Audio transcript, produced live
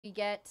we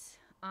get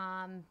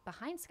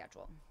behind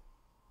schedule.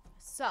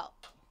 So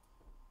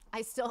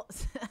I still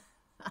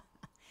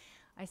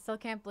I still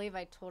can't believe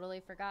I totally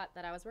forgot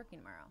that I was working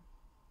tomorrow.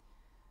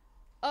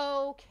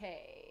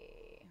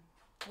 Okay.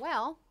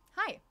 Well,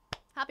 hi.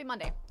 Happy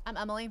Monday. I'm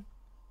Emily.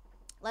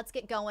 Let's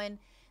get going.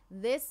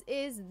 This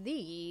is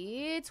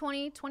the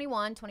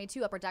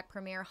 2021-22 Upper Deck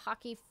Premier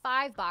Hockey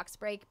 5-box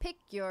break. Pick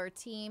your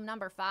team,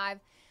 number 5.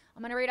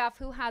 I'm going to read off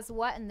who has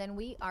what, and then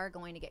we are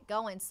going to get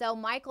going. So,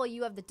 Michael,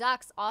 you have the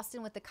Ducks.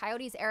 Austin with the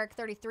Coyotes. Eric,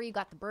 33, you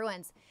got the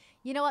Bruins.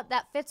 You know what?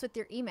 That fits with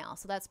your email,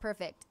 so that's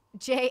perfect.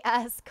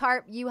 JS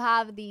Carp, you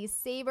have the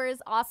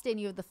Sabres. Austin,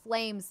 you have the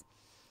Flames.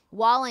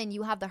 Wallen,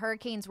 you have the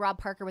Hurricanes. Rob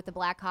Parker with the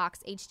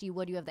Blackhawks. H.G.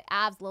 Wood, you have the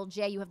Avs. Lil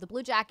J, you have the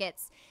Blue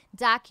Jackets.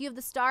 Dak, you have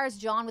the Stars.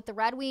 John with the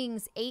Red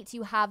Wings. 8,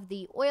 you have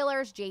the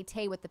Oilers. J.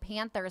 Tay with the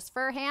Panthers.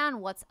 Furhan,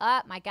 what's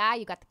up? My guy,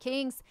 you got the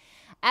Kings.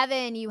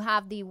 Evan, you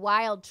have the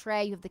Wild.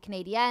 Trey, you have the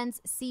Canadiens.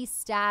 C.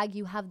 Stag,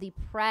 you have the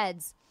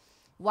Preds.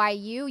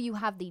 YU, you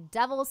have the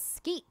Devils.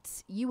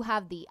 Skeet, you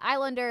have the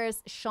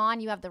Islanders.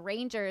 Sean, you have the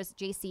Rangers.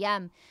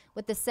 JCM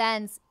with the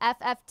Sens.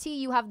 FFT,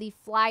 you have the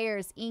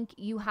Flyers. Inc.,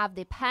 you have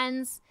the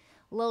Pens.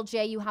 Lil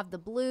J, you have the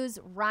Blues.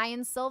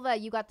 Ryan Silva,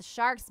 you got the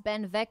Sharks.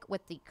 Ben Vick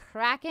with the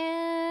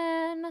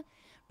Kraken.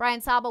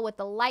 Brian Sabo with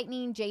the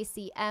Lightning.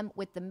 JCM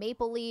with the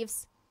Maple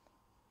Leafs.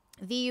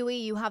 VUE,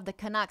 you have the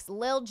Canucks.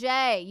 Lil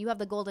J, you have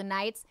the Golden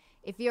Knights.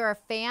 If you're a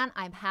fan,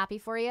 I'm happy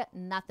for you.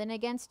 Nothing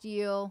against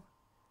you.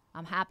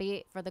 I'm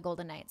happy for the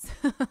Golden Knights.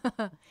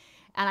 And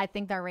I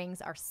think their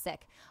rings are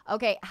sick.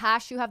 Okay,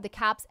 Hash, you have the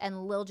Caps.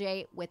 And Lil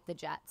J with the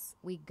Jets.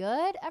 We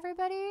good,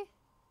 everybody?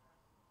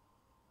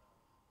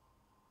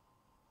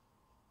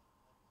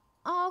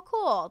 Oh,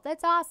 cool.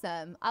 That's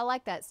awesome. I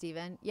like that,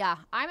 Steven. Yeah,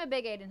 I'm a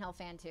big Aiden Hill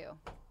fan, too.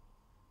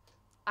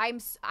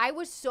 I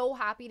was so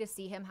happy to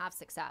see him have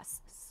success.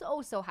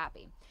 So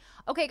happy.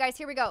 Okay, guys,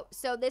 here we go.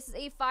 So this is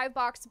a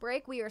 5-box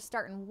break. We are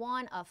starting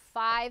 1 of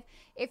 5.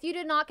 If you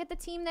did not get the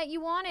team that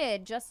you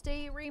wanted, just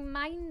a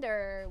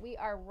reminder, we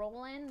are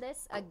rolling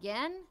this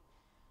again.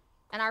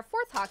 And our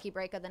 4th hockey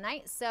break of the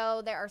night.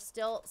 So there are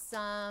still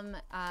some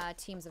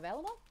teams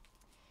available.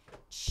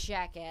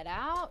 Check it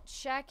out.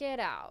 Check it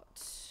out.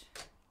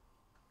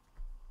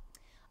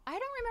 I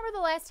don't remember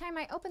the last time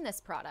I opened this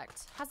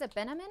product. Has it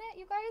been a minute,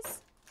 you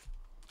guys?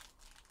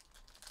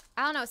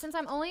 I don't know. Since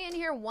I'm only in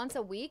here once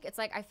a week, it's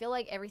like I feel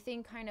like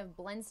everything kind of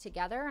blends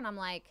together. And I'm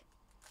like,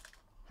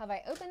 have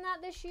I opened that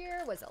this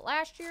year? Was it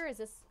last year? Is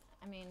this,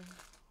 I mean,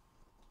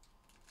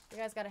 you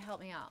guys got to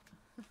help me out.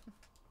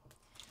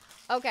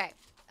 Okay.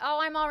 Oh,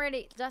 I'm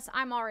already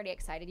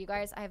excited, you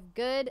guys. I have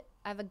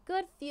a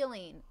good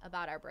feeling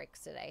about our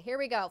breaks today. Here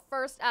we go.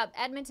 First up,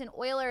 Edmonton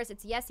Oilers.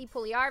 It's Jesse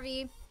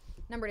Puljujarvi.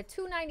 Number to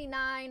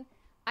 299.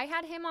 I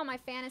had him on my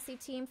fantasy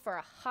team for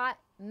a hot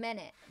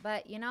minute,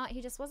 but you know,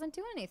 he just wasn't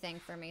doing anything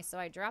for me, so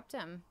I dropped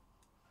him.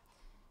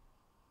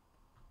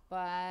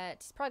 But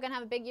he's probably going to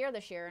have a big year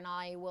this year, and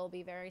I will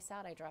be very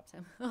sad I dropped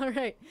him. All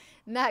right.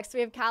 Next, we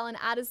have Callan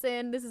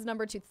Addison. This is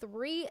number to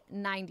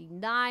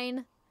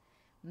 399.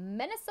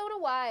 Minnesota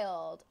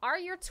Wild. Are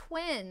your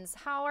Twins?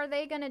 How are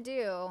they going to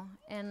do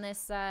in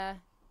this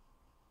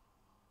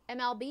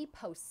MLB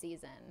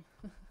postseason?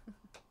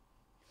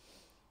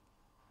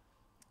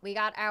 We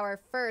got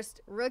our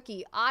first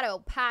rookie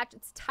auto patch.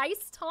 It's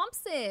Tice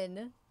Thompson.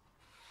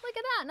 Look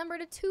at that. Number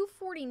to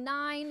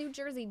 249. New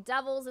Jersey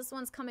Devils. This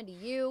one's coming to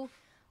you.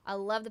 I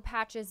love the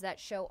patches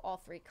that show all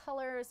 3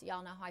 colors.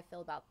 Y'all know how I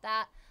feel about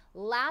that.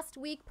 Last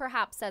week,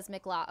 perhaps, says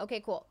McLaw. Okay,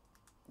 cool.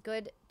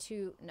 Good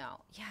to know.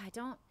 Yeah, I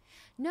don't.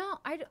 No,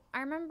 I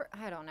remember.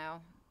 I don't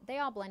know. They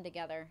all blend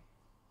together.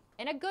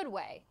 In a good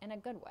way. In a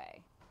good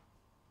way.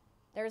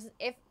 There's,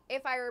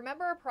 if I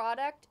remember a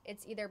product,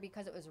 it's either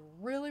because it was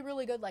really,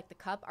 really good, like the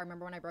cup. I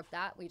remember when I broke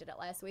that. We did it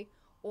last week.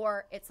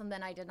 Or it's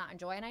something I did not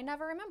enjoy, and I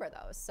never remember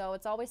those. So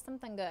it's always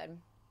something good.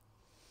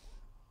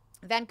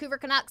 Vancouver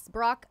Canucks,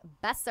 Brock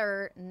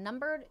Besser,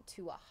 numbered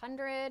to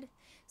 100.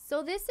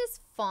 So this is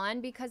fun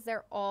because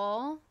they're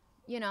all,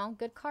 you know,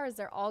 good cards.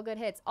 They're all good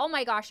hits. Oh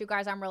my gosh, you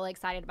guys, I'm really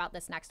excited about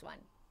this next one.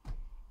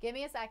 Give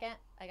me a second.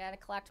 I got to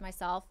collect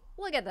myself.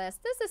 Look at this.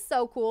 This is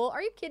so cool.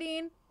 Are you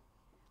kidding?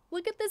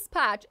 Look at this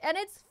patch. And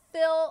it's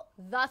Phil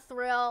the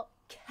Thrill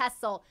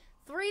Kessel.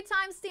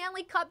 3-time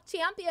Stanley Cup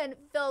champion,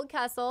 Phil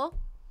Kessel.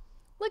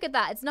 Look at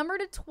that. It's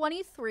numbered to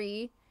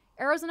 23.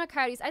 Arizona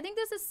Coyotes. I think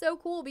this is so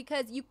cool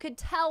because you could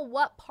tell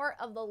what part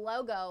of the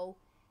logo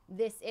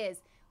this is.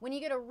 When you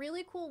get a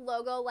really cool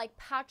logo like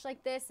patch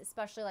like this,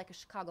 especially like a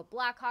Chicago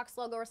Blackhawks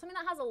logo or something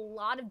that has a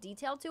lot of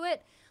detail to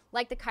it,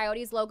 like the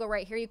Coyotes logo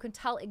right here, you can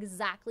tell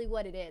exactly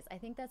what it is. I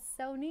think that's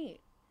so neat.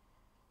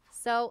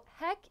 So,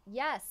 heck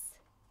yes.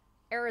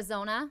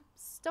 Arizona,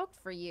 stoked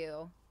for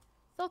you.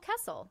 Phil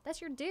Kessel, that's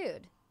your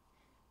dude.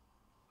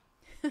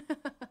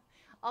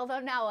 Although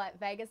now what?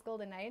 Vegas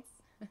Golden Knights?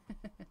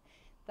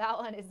 That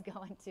one is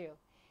going to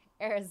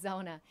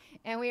Arizona.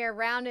 And we are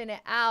rounding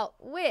it out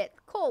with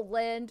Cole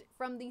Lind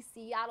from the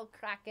Seattle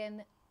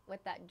Kraken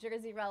with that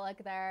jersey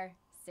relic there.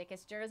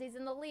 Sickest jerseys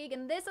in the league.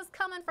 And this is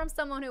coming from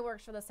someone who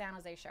works for the San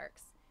Jose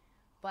Sharks.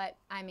 But,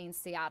 I mean,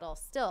 Seattle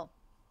still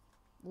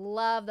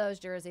Love those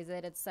jerseys.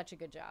 They did such a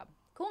good job.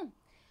 Cool.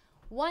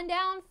 1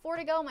 down, 4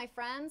 to go, my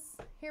friends.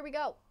 Here we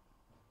go.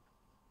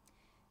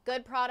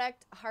 Good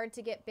product. Hard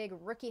to get big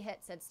rookie hit,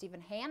 said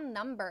Steven. Hand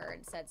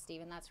numbered, said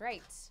Steven. That's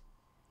right.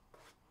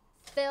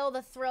 Phil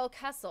the Thrill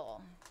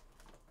Kessel.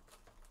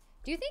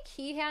 Do you think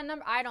he hand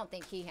numbered? I don't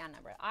think he hand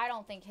numbered. I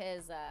don't think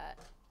his,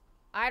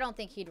 I don't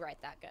think he'd write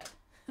that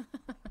good.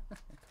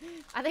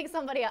 I think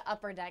somebody at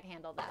Upper Deck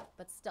handled that,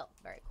 but still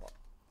very cool.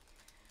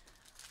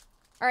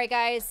 All right,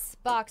 guys,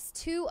 box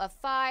 2 of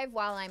 5.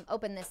 While I'm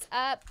opening this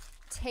up,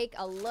 take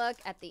a look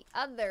at the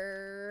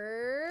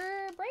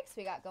other breaks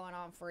we got going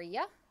on for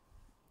you.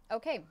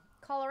 Okay,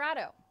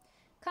 Colorado,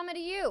 coming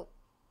to you.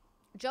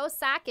 Joe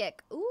Sakic.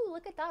 Ooh,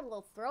 look at that, a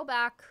little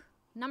throwback.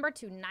 Number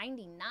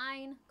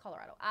 299,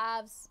 Colorado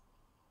Avs.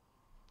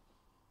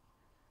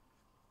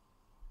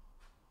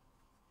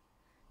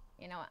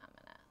 You know what, I'm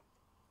gonna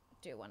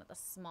do one of the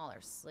smaller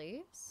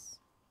sleeves.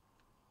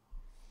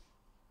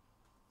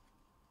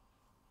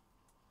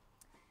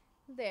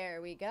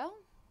 There we go.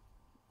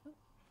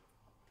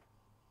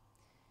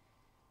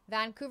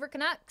 Vancouver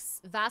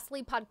Canucks,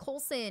 Vasily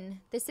Podkolzin.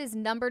 This is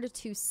numbered to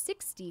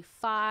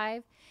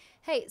 265.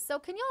 Hey, so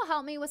can y'all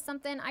help me with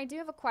something? I do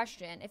have a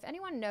question. If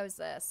anyone knows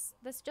this,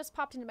 this just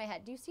popped into my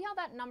head. Do you see how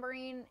that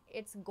numbering,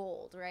 it's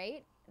gold,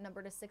 right?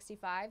 Number to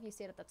 65. You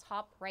see it at the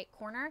top right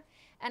corner.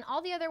 And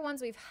all the other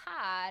ones we've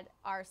had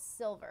are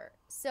silver.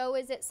 So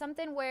is it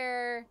something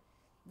where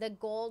the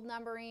gold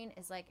numbering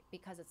is like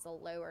because it's a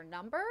lower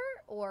number?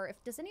 Or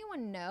if does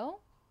anyone know?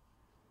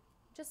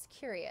 Just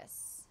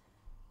curious.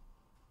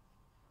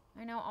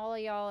 I know all of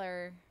y'all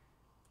are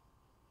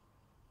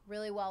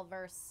really well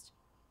versed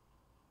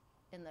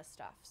in this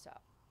stuff. So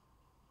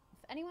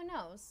if anyone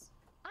knows,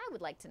 I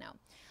would like to know.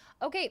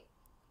 Okay,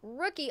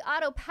 rookie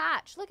auto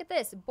patch. Look at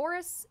this.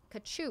 Boris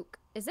Kachuk.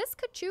 Is this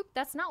Kachuk?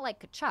 That's not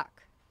like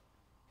Kachuk.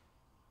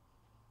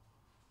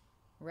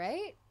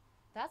 Right?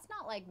 That's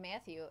not like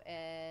Matthew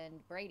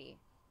and Brady.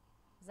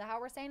 Is that how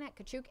we're saying it?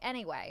 Kachuk?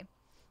 Anyway,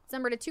 it's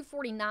number to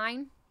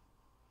 249.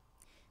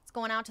 It's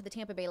going out to the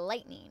Tampa Bay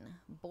Lightning.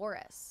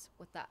 Boris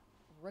with that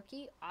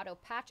rookie auto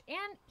patch.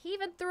 And he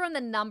even threw in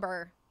the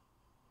number.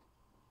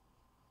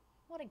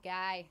 What a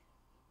guy.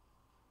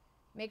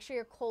 Make sure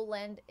your coal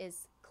lend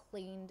is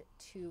cleaned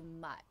too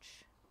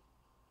much.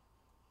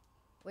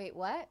 Wait,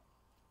 what?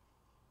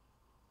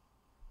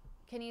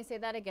 Can you say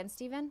that again,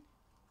 Steven?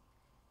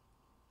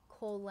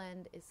 Coal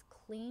lend is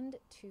cleaned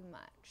too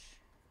much.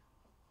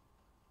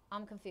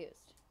 I'm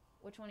confused.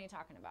 Which one are you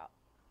talking about?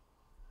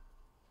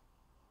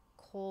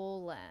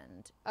 Coal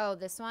lend. Oh,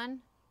 this one?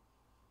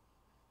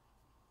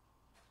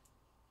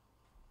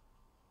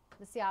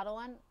 The Seattle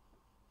one?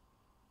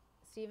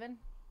 Steven?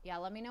 Yeah,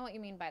 let me know what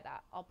you mean by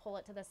that. I'll pull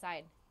it to the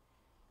side.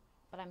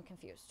 But I'm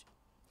confused.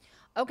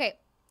 Okay,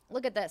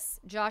 look at this.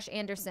 Josh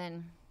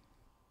Anderson.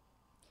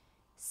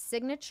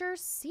 Signature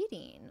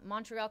seating.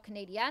 Montreal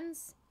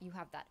Canadiens. You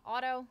have that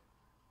auto.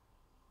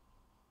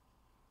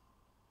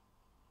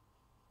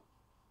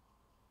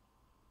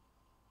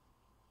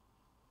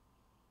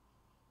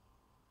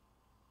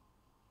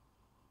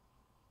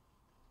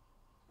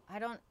 I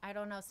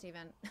don't know,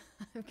 Steven.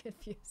 I'm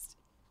confused.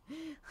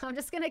 I'm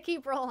just going to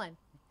keep rolling.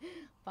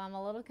 But I'm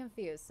a little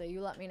confused, so you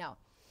let me know.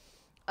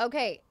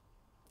 Okay.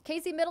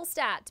 Casey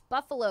Middlestat,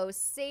 Buffalo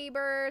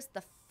Sabres,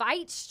 the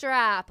fight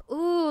strap.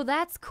 Ooh,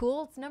 that's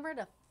cool. It's numbered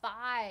to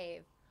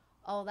 5.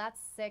 Oh, that's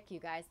sick, you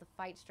guys. The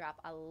fight strap.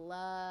 I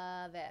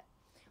love it.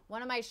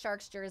 One of my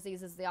Sharks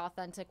jerseys is the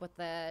authentic with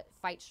the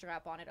fight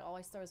strap on it. It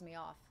always throws me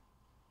off.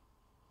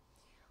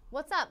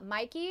 What's up,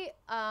 Mikey?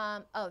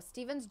 Oh,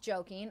 Steven's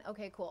joking.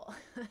 Okay, cool.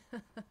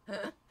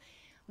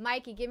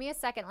 Mikey, give me a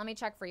second. Let me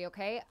check for you,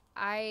 okay?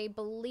 I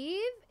believe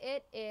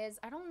it is.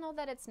 I don't know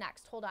that it's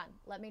next. Hold on.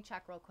 Let me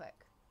check real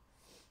quick.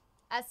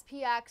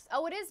 SPX.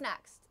 Oh, it is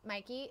next,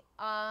 Mikey.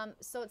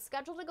 So it's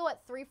scheduled to go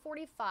at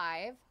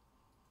 3:45.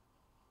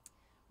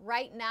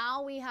 Right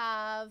now we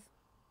have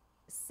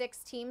 6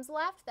 teams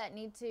left that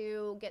need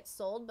to get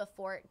sold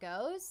before it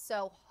goes.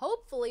 So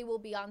hopefully we'll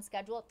be on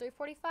schedule at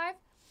 3:45.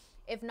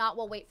 If not,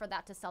 we'll wait for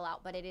that to sell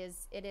out. But it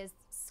is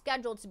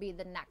scheduled to be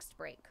the next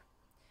break.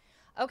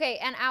 Okay,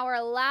 and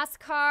our last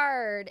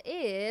card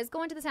is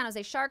going to the San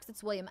Jose Sharks.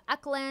 It's William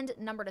Eklund,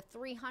 number to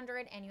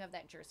 300, and you have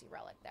that jersey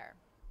relic there.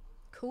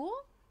 Cool?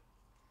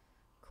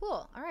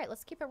 Cool. All right,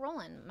 let's keep it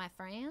rolling, my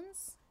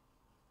friends.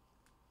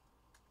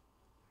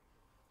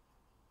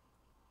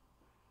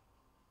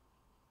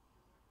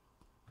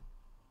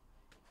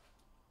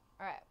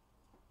 All right.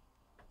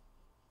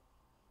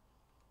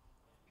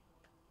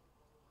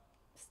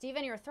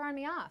 Steven, you're throwing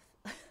me off.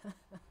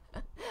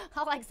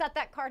 I'll like set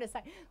that card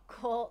aside.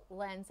 Cool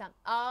lens sound.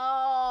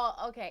 Oh,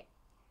 okay.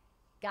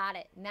 Got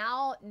it.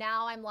 Now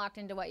I'm locked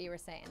into what you were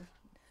saying.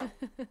 All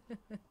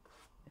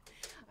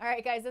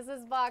right, guys, this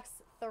is box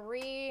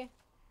 3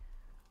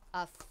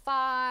 of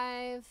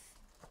 5.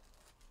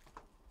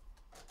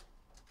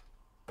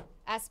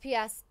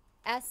 SPX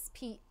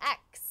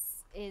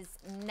is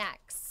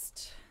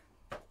next.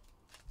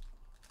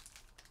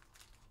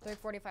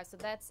 3:45, so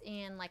that's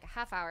in like a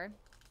half hour.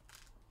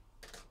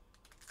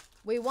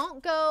 We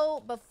won't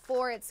go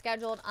before it's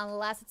scheduled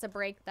unless it's a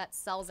break that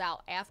sells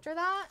out after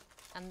that.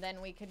 And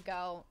then we could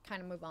go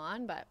kind of move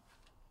on. But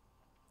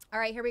all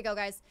right, here we go,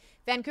 guys.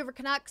 Vancouver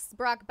Canucks,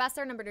 Brock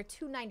Besser, number to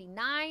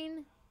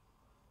 299.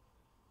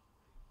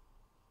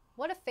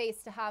 What a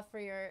face to have for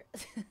your...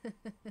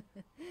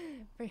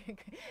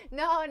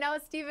 No,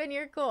 Steven,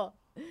 you're cool.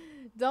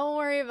 Don't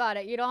worry about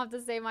it. You don't have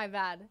to say my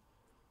bad.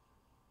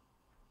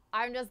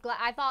 I'm just glad.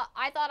 I thought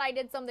I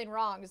did something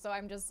wrong, so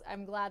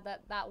I'm glad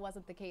that that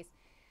wasn't the case.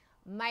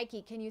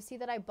 Mikey, can you see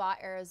that I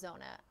bought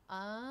Arizona?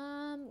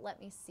 Let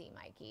me see,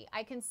 Mikey.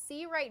 I can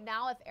see right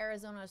now if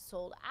Arizona is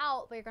sold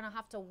out, but you're going to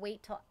have to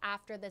wait till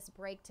after this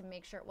break to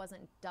make sure it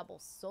wasn't double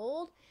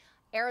sold.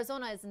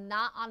 Arizona is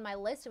not on my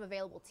list of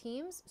available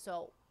teams,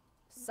 so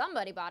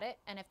somebody bought it,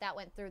 and if that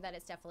went through, then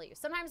it's definitely you.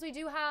 Sometimes we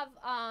do have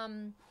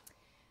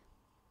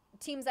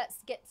teams that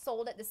get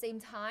sold at the same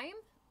time,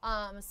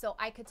 so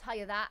I could tell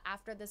you that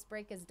after this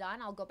break is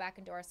done. I'll go back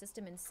into our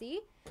system and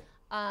see.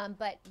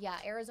 But yeah,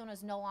 Arizona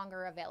is no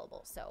longer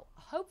available. So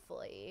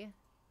hopefully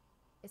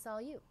it's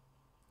all you.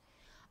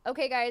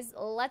 Okay, guys,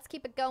 let's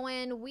keep it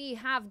going. We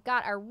have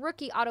got our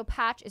rookie auto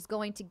patch is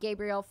going to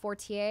Gabriel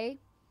Fortier.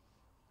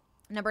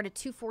 Number to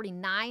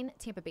 249,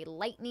 Tampa Bay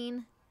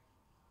Lightning.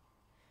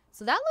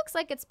 So that looks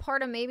like it's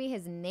part of maybe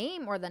his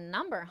name or the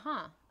number,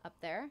 huh? Up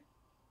there.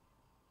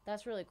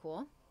 That's really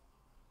cool.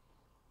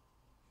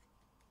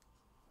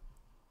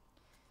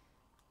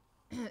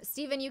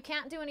 Steven, you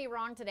can't do any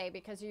wrong today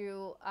because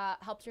you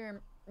helped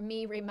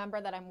me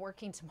remember that I'm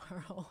working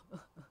tomorrow.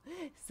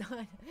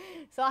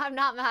 so I'm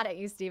not mad at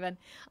you, Steven.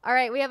 All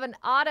right, we have an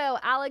auto,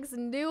 Alex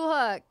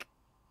Newhook.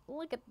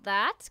 Look at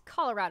that.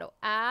 Colorado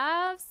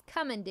Avs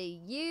coming to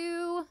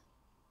you.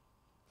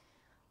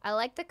 I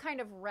like the kind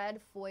of red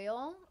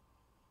foil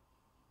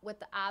with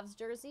the Avs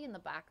jersey in the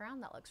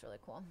background. That looks really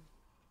cool.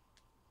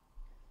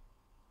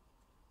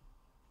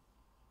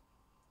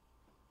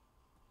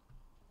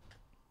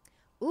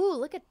 Ooh,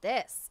 look at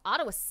this.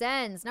 Ottawa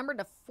Sens, number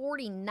to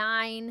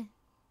 49.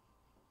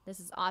 This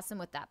is awesome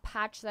with that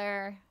patch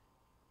there.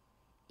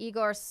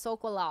 Igor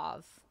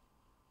Sokolov.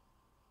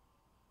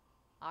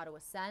 Ottawa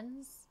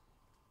Sens.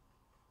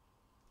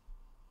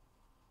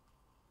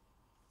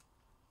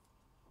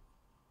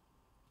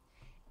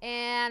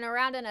 And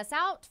rounding us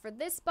out for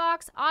this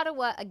box,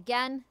 Ottawa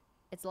again.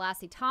 It's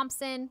Lassie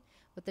Thompson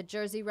with the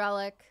jersey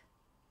relic.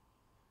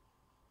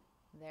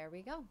 There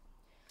we go.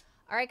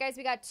 All right, guys,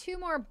 we got 2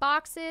 more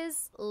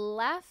boxes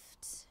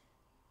left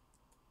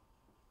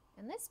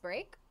in this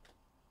break.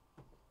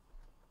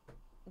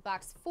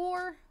 Box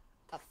 4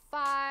 of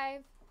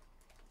 5.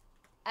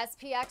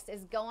 SPX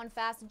is going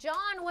fast.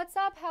 John, what's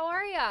up? How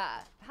are ya?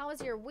 How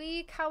was your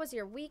week? How was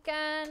your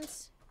weekend?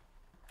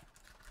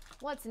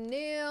 What's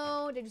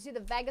new? Did you see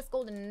the Vegas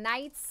Golden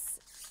Knights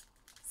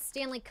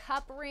Stanley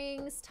Cup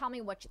rings? Tell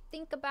me what you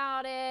think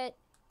about it.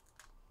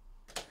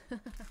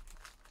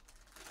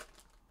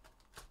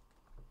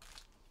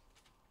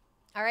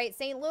 All right,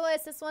 St.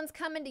 Louis, this one's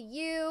coming to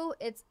you.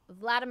 It's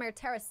Vladimir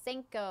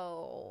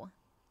Tarasenko.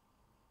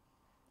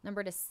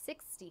 Number to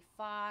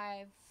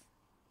 65.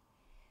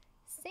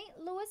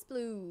 St. Louis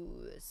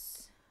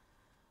Blues.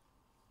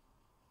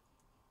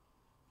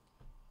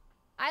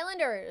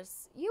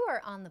 Islanders, you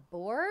are on the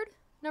board.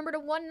 Number to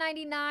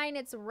 199,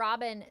 it's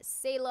Robin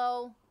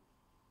Salo.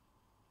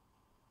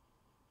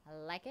 I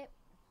like it.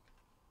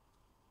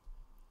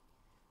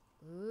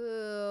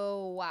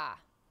 Ooh, wow.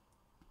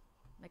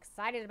 I'm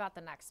excited about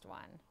the next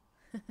one.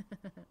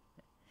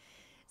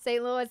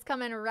 St. Louis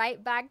coming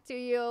right back to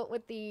you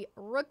with the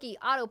rookie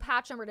auto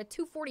patch number to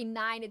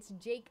 249. It's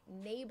Jake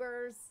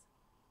Neighbors.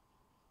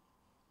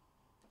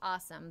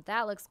 Awesome.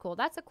 That looks cool.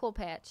 That's a cool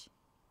patch.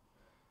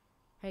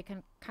 You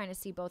can kind of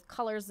see both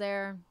colors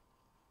there.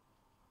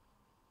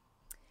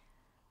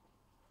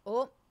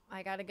 Oh,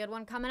 I got a good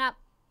one coming up.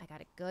 I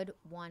got a good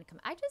one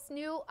coming. I just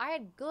knew I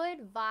had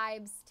good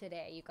vibes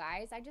today, you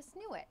guys. I just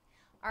knew it.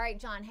 All right,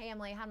 John. Hey,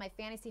 Emily, I had my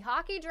fantasy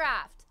hockey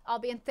draft. I'll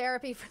be in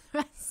therapy for the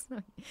rest of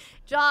the...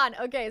 John,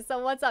 okay, so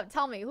what's up?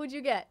 Tell me, who'd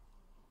you get?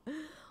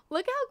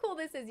 Look how cool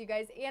this is, you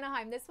guys.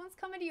 Anaheim. This one's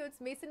coming to you. It's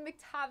Mason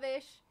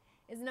McTavish.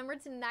 Is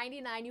numbered to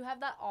 99. You have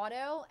that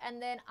auto,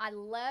 and then I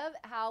love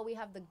how we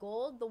have the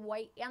gold, the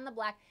white, and the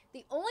black.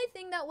 The only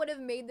thing that would have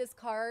made this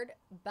card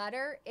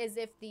better is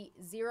if the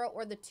 0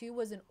 or the 2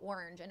 was an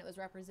orange, and it was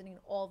representing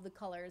all of the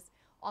colors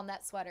on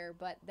that sweater.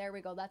 But there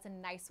we go. That's a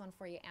nice one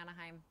for you,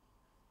 Anaheim.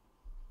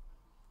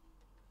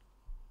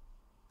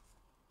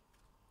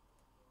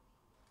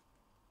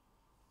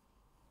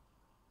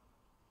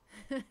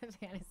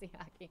 Fantasy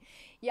hockey.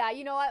 Yeah,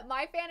 you know what?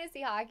 My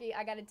fantasy hockey,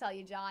 I got to tell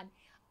you, John,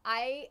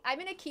 I'm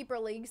in a keeper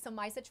league, so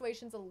my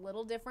situation's a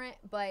little different,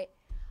 but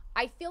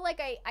I feel like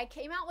I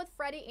came out with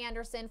Freddie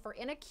Anderson for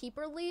in a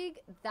keeper league.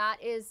 That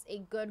is a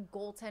good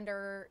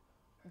goaltender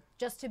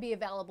just to be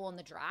available in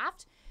the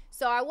draft.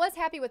 So I was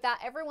happy with that.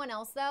 Everyone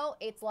else, though,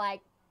 it's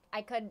like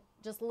I could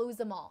just lose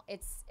them all.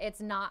 It's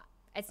not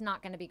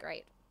going to be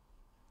great.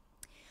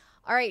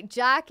 All right,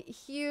 Jack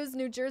Hughes,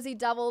 New Jersey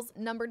Devils,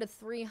 number to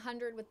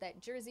 300 with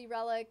that jersey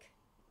relic.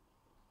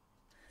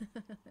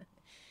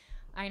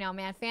 I know,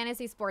 man.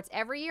 Fantasy sports.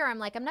 Every year I'm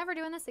like, I'm never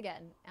doing this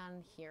again.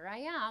 And here I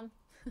am.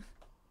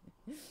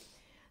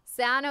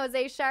 San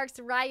Jose Sharks,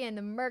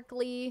 Ryan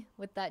Merkley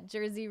with that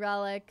jersey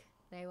relic.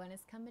 That one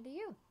is coming to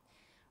you.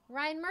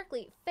 Ryan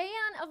Merkley, fan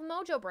of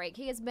Mojobreak.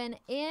 He has been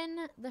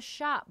in the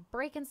shop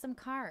breaking some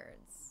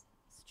cards.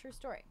 It's a true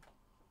story.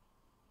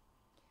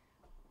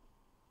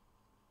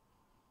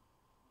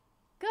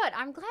 Good.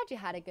 I'm glad you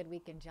had a good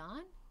weekend,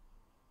 John.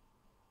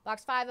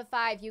 Box 5 of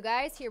 5, you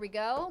guys. Here we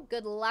go.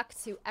 Good luck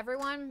to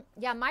everyone.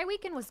 Yeah, my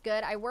weekend was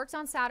good. I worked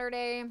on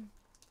Saturday.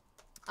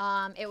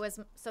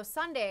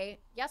 Sunday,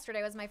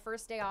 yesterday was my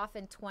first day off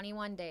in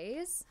 21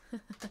 days.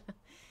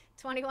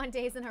 21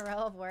 days in a row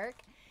of work.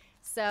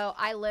 So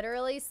I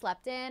literally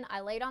slept in.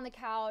 I laid on the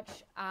couch,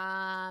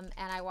 and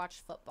I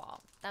watched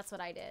football. That's what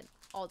I did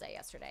all day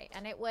yesterday,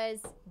 and it was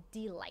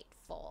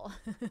delightful.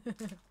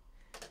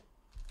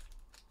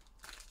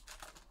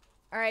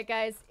 All right,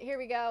 guys, here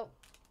we go.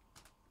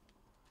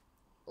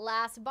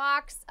 Last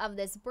box of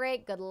this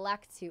break. Good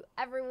luck to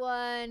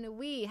everyone.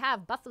 We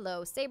have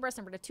Buffalo Sabres,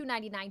 number to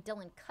 299,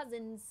 Dylan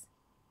Cousins.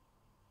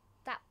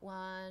 That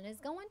one is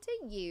going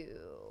to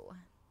you.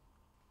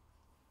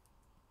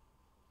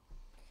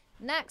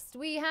 Next,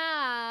 we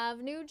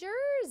have New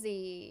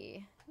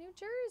Jersey. New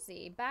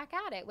Jersey, back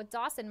at it with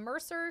Dawson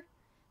Mercer,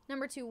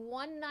 number to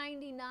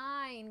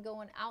 199,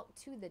 going out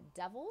to the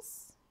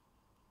Devils.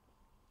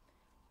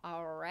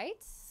 All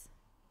right.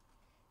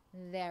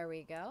 There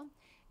we go.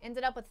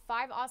 Ended up with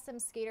 5 awesome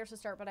skaters to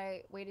start, but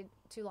I waited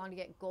too long to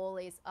get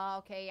goalies. Oh,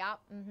 okay, yeah.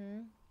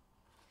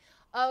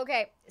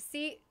 Okay,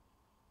 see.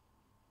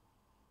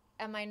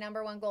 And my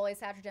number 1 goalie is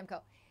Thatcher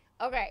Demko.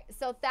 Okay,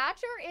 so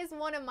Thatcher is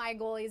one of my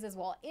goalies as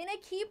well. In a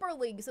keeper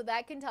league, so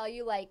that can tell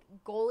you, like,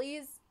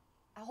 goalies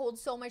hold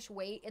so much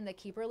weight in the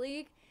keeper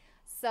league.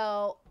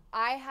 So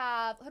I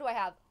have, who do I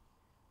have?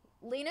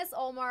 Linus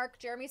Ullmark,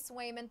 Jeremy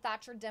Swayman,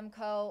 Thatcher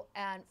Demko,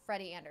 and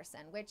Freddie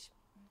Anderson, which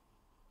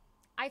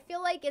I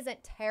feel like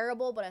isn't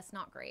terrible, but it's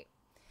not great.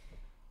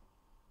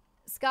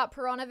 Scott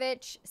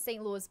Peronovich,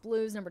 St. Louis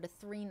Blues, number to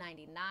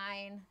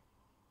 399.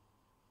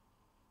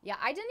 Yeah,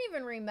 I didn't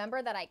even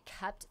remember that I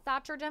kept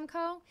Thatcher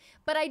Demko,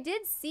 but I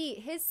did see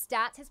his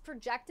stats, his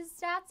projected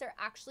stats are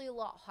actually a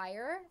lot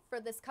higher for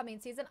this coming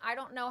season. I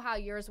don't know how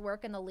yours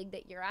work in the league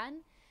that you're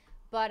in,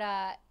 but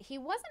he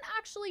wasn't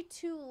actually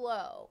too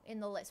low in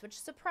the list, which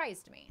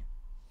surprised me.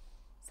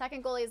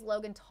 Second goalie is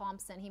Logan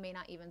Thompson. He may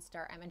not even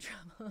start. I'm in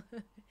trouble.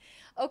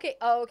 Okay.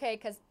 Oh, okay,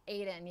 because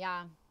Aiden,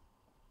 yeah.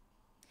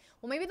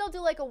 Well, maybe they'll do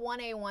like a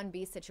 1A,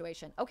 1B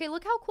situation. Okay,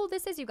 look how cool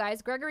this is, you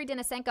guys. Gregory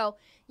Denisenko.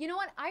 You know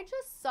what? I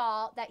just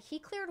saw that he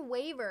cleared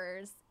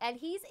waivers, and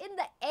he's in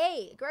the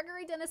A.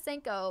 Gregory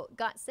Denisenko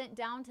got sent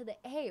down to the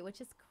A, which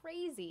is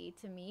crazy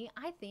to me,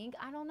 I think.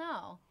 I don't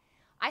know.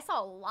 I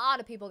saw a lot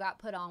of people got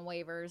put on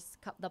waivers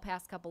the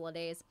past couple of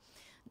days.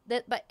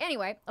 But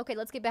anyway, okay,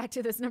 let's get back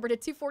to this. Number to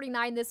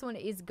 249. This one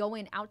is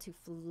going out to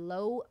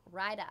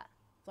Florida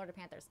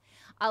Panthers.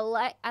 I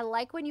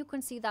like when you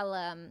can see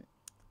that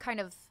kind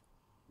of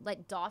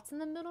like dots in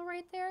the middle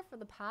right there for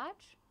the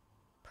patch.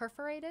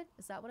 Perforated.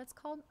 Is that what it's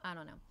called? I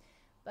don't know.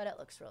 But it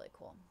looks really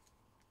cool.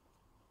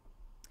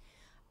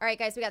 All right,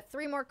 guys, we got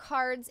 3 more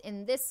cards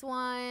in this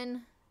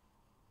one.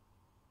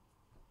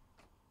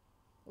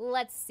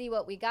 Let's see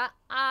what we got.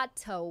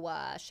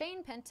 Ottawa.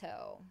 Shane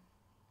Pinto.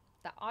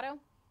 That auto.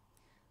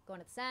 Going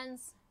to the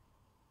Sens.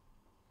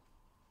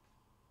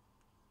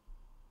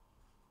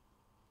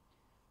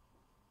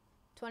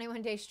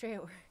 "21 days straight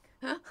at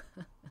work."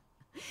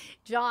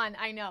 John,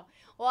 I know.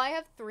 Well, I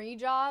have 3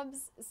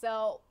 jobs,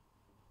 so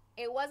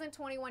it wasn't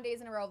 21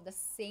 days in a row of the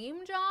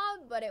same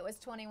job, but it was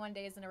 21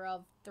 days in a row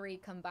of 3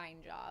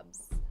 combined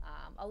jobs.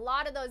 A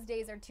lot of those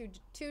days are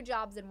two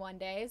jobs in one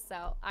day,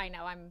 so I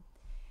know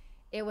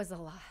it was a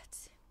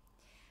lot.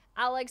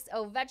 Alex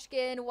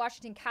Ovechkin,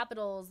 Washington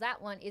Capitals. That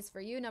one is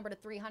for you, number to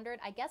 300.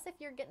 I guess if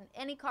you're getting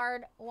any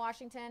card,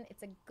 Washington,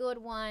 it's a good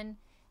one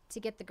to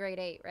get the grade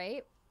 8,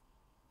 right?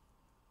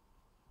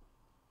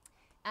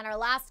 And our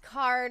last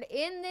card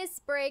in this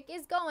break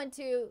is going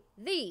to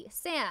the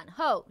San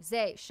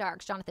Jose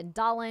Sharks. Jonathan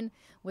Dahlen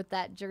with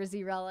that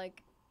jersey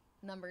relic,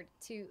 number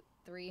to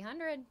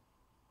 300.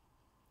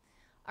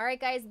 All right,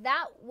 guys,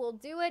 that will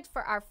do it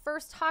for our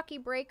first hockey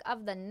break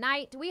of the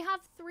night. We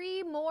have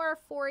 3 more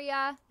for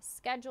you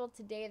scheduled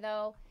today,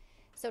 though.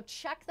 So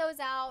check those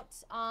out.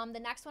 The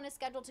next one is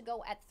scheduled to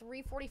go at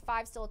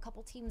 3:45. Still a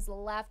couple teams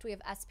left. We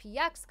have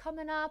SPX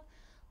coming up.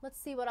 Let's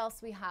see what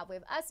else we have. We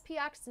have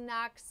SPX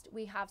next.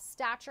 We have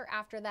Stature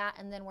after that.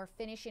 And then we're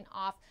finishing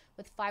off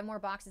with 5 more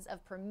boxes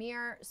of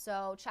Premier.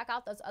 So check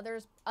out those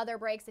other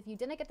breaks. If you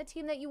didn't get the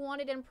team that you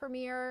wanted in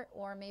Premier,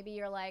 or maybe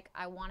you're like,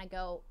 I want to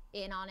go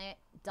in on it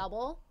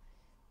double,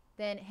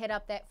 then hit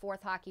up that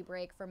 4th hockey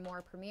break for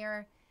more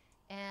Premier.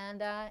 And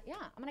yeah,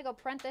 I'm going to go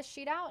print this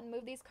sheet out and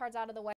move these cards out of the way.